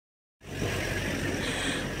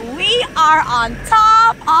are on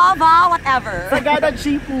top of whatever. Sagada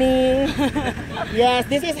Jeepney. Yes,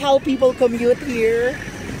 this is how people commute here.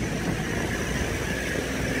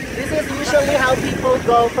 This is usually how people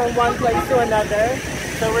go from one place to another.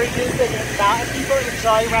 So we're using it now, and people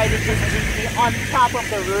enjoy riding this jeepney on top of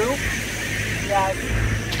the roof. Yes.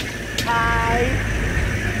 Hi.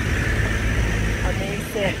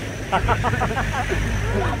 Amazing.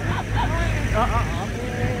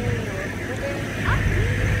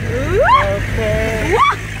 Okay.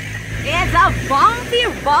 It's a bumpy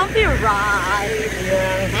ride.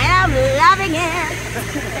 Yeah. And I'm loving it.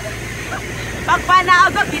 Pag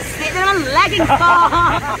panahon ko, bisip naman leggings ko.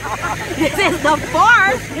 This is the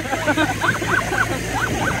fourth.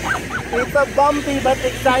 It's a bumpy but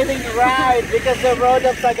exciting ride because the road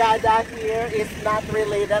of Sagada here is not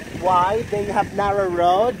really that wide. They have narrow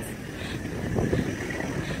roads.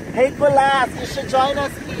 Hey Kulas, you should join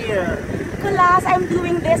us here. Kulas, I'm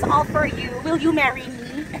doing this all for you. Will you marry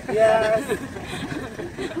me? Yes.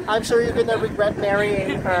 I'm sure you're gonna regret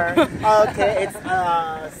marrying her. Okay, it's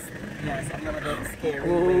yes, I'm not that scary.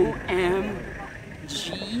 OMG.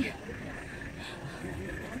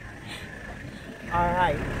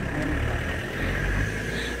 Alright.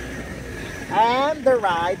 And the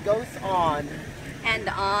ride goes on. And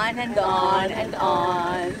on and on and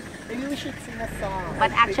on. Maybe we should sing a song.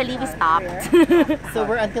 But actually we stopped. So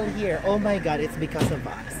we're until here. Oh my god, it's because of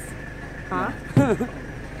us. Huh?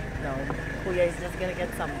 No, Kuya is just gonna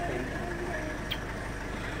get something.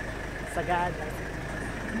 Sagada.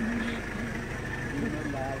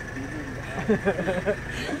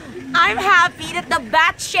 I'm happy that the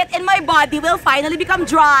bat shit in my body will finally become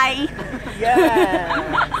dry. Yeah.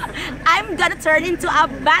 I'm gonna turn into a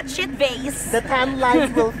bat shit vase. The tan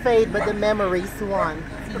lines will fade, but the memories won't.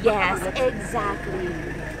 Yes, exactly.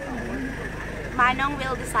 Manong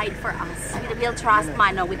will decide for us. We'll trust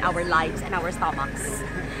Manong with our lives and our stomachs.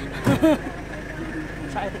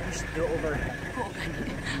 So I think we should go overhead.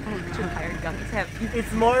 I'm actually tired, guys. It's heavy.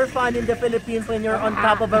 It's more fun in the Philippines when you're on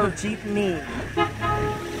top of a jeepney.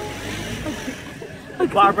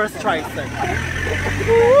 Barbara Streisand.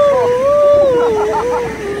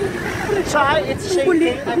 Chai, it's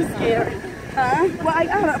shaking. I'm scared. Ha?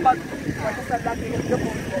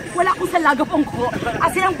 Wala akong salaga pongko.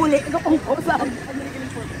 Asin ang buli ko pongko sa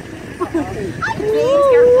James,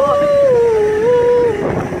 careful.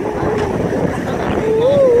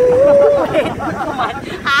 Come on.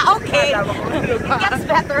 Okay. It gets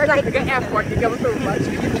better like the effort. You give too much.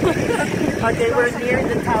 Okay, we're near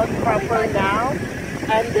the town proper now.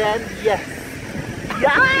 And then, yes.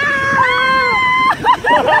 Yeah!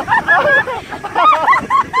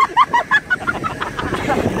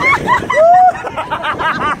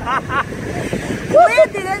 We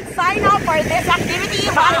didn't sign up for this activity,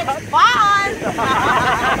 but it's fun!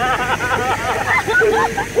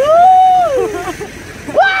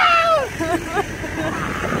 Wow!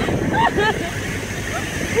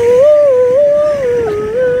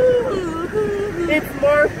 It's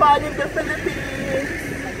more fun in the Philippines!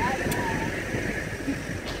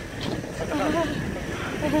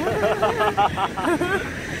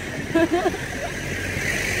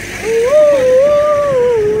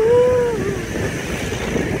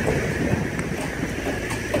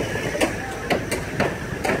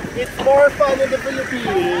 It's more fun in the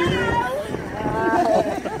Philippines.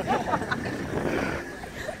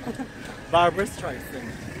 Barbara Streisand.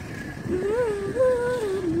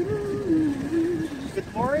 Good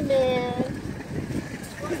morning.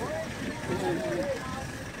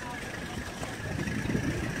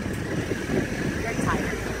 You're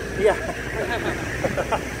tired. Yeah.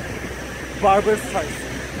 Barbara Streisand.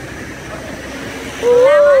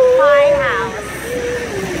 Lemon Pie House.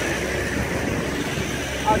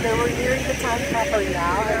 Okay, we're nearing the town proper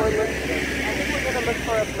now, and we're looking. I think we're gonna look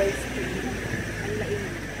for a place to eat.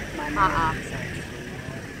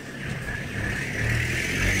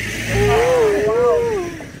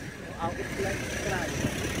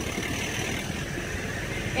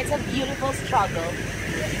 It's a beautiful struggle.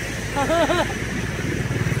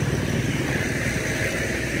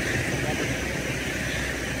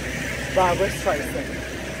 Barbara Streisand.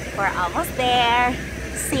 We're almost there.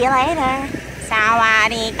 See you later.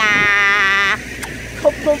 Sawadee ka.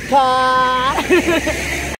 Kopka.